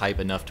to its hype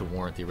enough to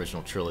warrant the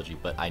original trilogy,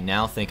 but I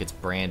now think its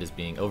brand is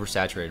being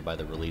oversaturated by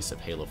the release of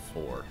Halo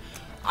 4.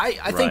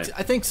 I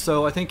think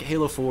so. I think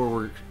Halo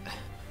 4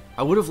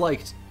 I would have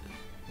liked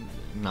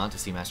not to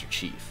see Master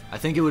Chief. I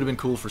think it would have been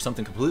cool for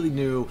something completely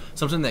new,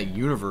 something in that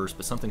universe,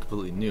 but something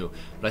completely new.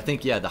 But I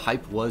think, yeah, the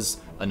hype was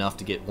enough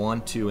to get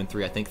 1, 2, and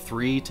 3. I think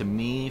 3, to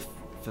me,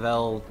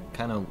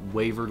 kind of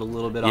wavered a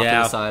little bit off to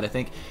the side. I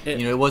think,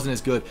 it wasn't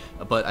as good,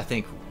 but I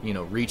think,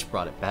 Reach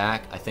brought it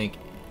back. I think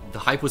the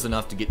hype was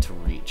enough to get to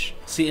Reach.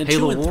 See, and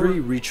Halo 2 and 3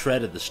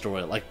 retreaded the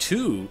story. Like,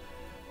 2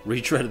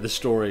 retreaded the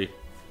story.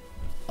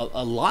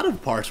 A lot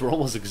of parts were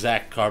almost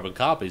exact carbon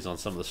copies on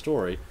some of the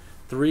story.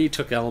 3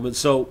 took elements,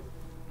 so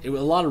a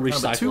lot of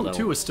recycled elements.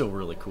 2 was still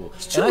really cool.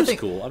 2 was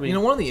cool. I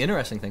mean, one of the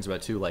interesting things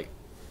about 2, like,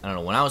 I don't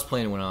know, when I was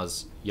playing it when I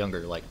was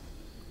younger, like,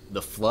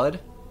 the Flood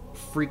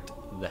freaked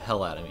the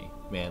hell out of me,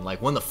 man.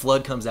 Like, when the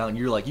Flood comes out and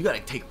you're like, you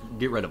gotta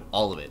get rid of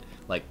all of it.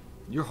 Like,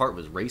 your heart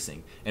was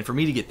racing. And for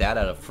me to get that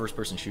out of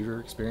first-person shooter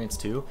experience,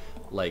 too,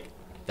 like,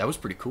 that was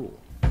pretty cool.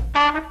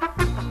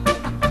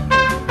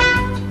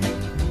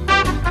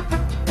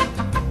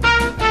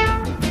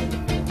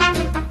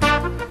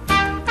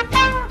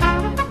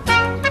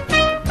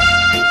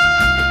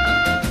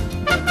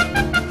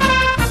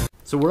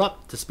 So we're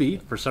up to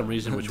speed for some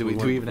reason. Which do we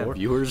even have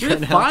viewers right now?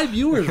 We have 5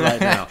 viewers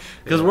right now.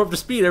 Because we're up to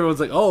speed. Everyone's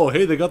like, oh,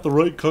 hey, they got the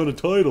right kind of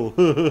title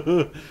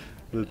that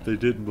they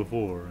didn't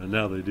before, and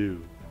now they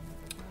do.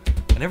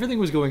 And everything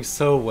was going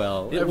so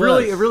well. It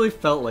was. really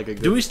felt like a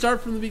good... Do we start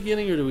from the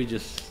beginning, or do we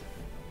just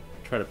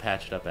try to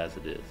patch it up as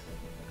it is?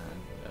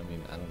 I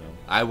mean, I don't know.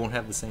 I won't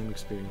have the same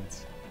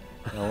experience.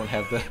 I won't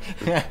have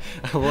the.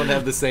 I won't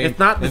have the same. It's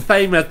not the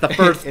same as the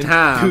first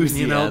time.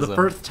 Enthusiasm. The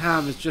first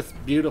time is just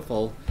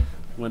beautiful.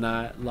 When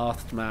I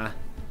lost my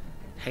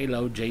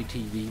Halo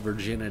JTV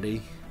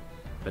virginity,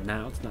 but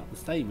now it's not the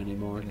same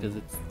anymore because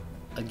it's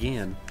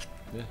again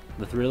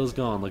the thrill is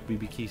gone, like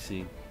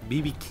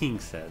BB King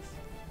says.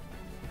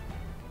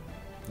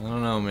 I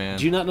don't know, man.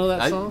 Do you not know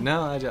that song? No,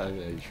 are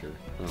you sure?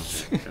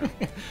 Okay, sure.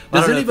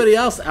 Does anybody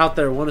else out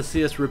there want to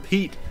see us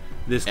repeat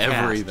this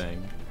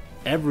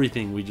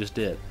everything we just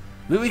did?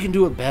 Maybe we can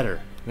do it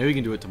better. Maybe we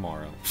can do it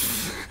tomorrow.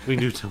 We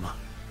can do it tomorrow.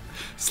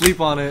 Sleep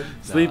on it.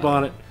 Sleep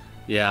on it.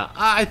 Yeah,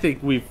 I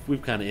think we've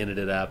kind of ended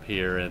it up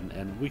here,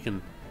 and we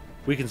can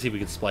see if we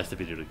can splice the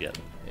video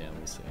together. Yeah,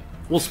 we'll see.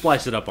 We'll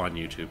splice it up on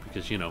YouTube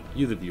because you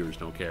the viewers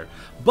don't care.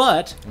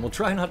 But and we'll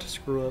try not to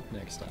screw up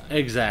next time.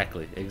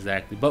 Exactly.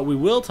 But we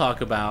will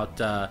talk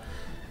about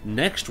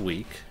next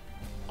week.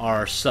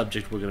 Our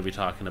subject we're going to be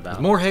talking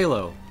about more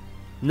Halo.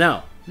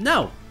 No.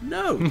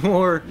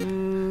 More.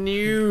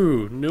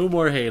 No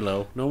more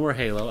Halo. No more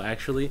Halo.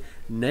 Actually,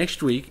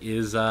 next week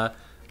is our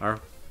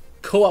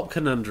co-op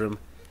conundrum.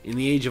 In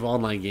the age of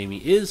online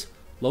gaming, is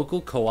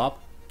local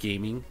co-op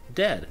gaming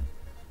dead?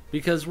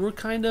 Because we're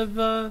kind of...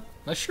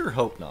 I sure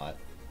hope not.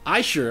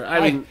 I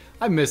mean...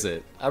 I miss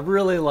it. I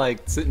really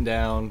like sitting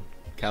down,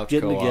 couch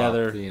getting co-op,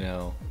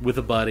 together, with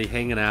a buddy,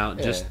 hanging out,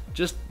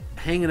 just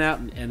hanging out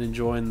and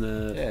enjoying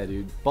the... Yeah,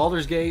 dude.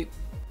 Baldur's Gate,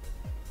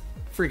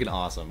 freaking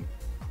awesome.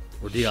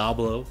 Or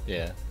Diablo.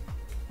 Yeah.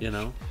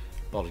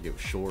 Baldur's Gate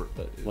was short,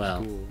 but it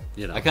was cool.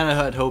 I kind of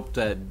had hoped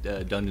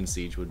that Dungeon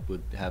Siege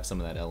would have some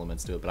of that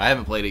elements to it, but I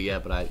haven't played it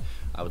yet, but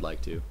I would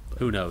like to. But.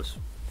 Who knows?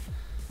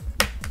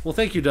 Well,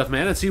 thank you,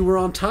 Duffman. And see, we're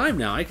on time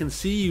now. I can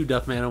see you,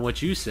 Duffman, on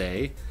what you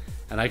say,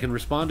 and I can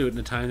respond to it in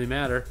a timely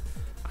manner.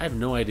 I have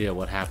no idea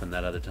what happened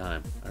that other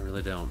time. I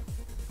really don't.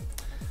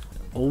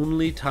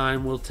 Only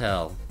time will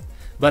tell.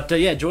 But,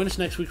 join us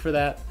next week for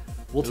that.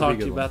 We'll talk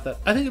to you about that.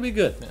 I think it'll be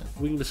good. Yeah.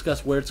 We can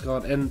discuss where it's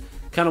gone and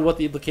kind of what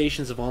the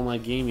implications of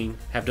online gaming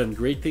have done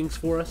great things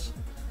for us.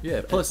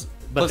 Yeah, plus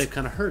they've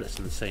kind of hurt us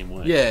in the same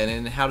way. Yeah,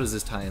 and how does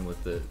this tie in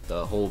with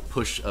the whole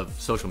push of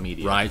social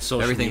media? Right,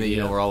 social everything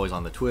media. That we're always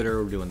on the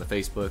Twitter, we're doing the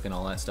Facebook and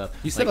all that stuff.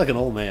 You said like an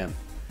old man.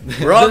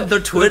 We're on the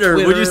Twitter.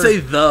 Would you say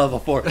the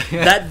before?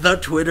 That the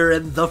Twitter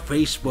and the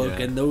Facebook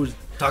and those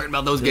talking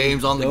about those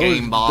games on the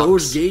game box.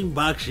 Those game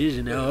boxes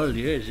and all.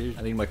 Yes.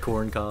 I need my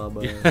corn cob.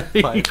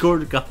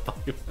 Corn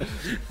cob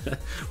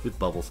with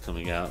bubbles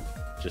coming out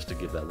just to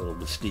give that little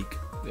mystique.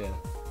 Yeah,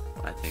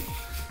 I think.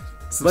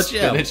 But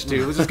spinach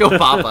too. Let's just go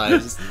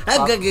Popeyes.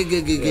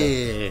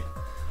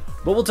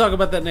 But we'll talk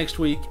about that next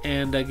week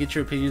and get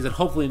your opinions. And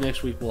hopefully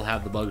next week we'll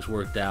have the bugs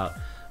worked out.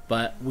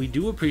 But we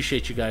do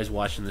appreciate you guys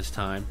watching this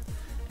time.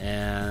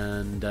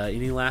 And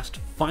any last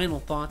final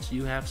thoughts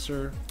you have,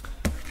 sir?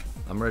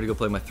 I'm ready to go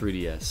play my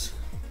 3DS.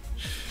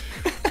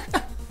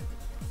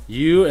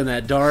 You and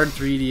that darn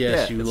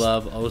 3DS you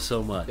love oh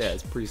so much. Yeah,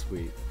 it's pretty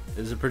sweet.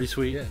 Is it pretty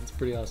sweet? Yeah, it's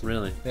pretty awesome.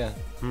 Really? Yeah.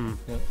 Yeah.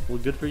 Well,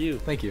 good for you.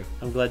 Thank you.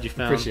 I'm glad you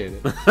found. Appreciate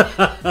it.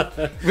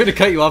 I'm going to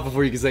cut you off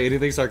before you can say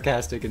anything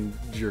sarcastic and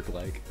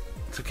jerk-like.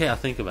 It's okay. I'll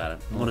think about it.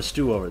 I'm going to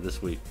stew over it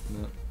this week.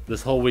 No.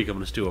 This whole week I'm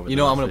going to stew over it.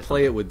 I'm going to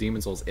play it with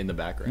Demon Souls in the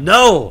background.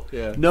 No!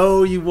 Yeah.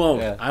 No, you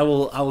won't. Yeah. I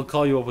will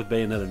call you up with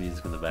Bayonetta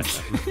music in the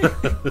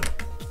background.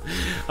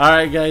 All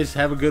right, guys.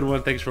 Have a good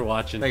one. Thanks for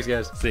watching. Thanks,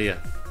 guys. See ya.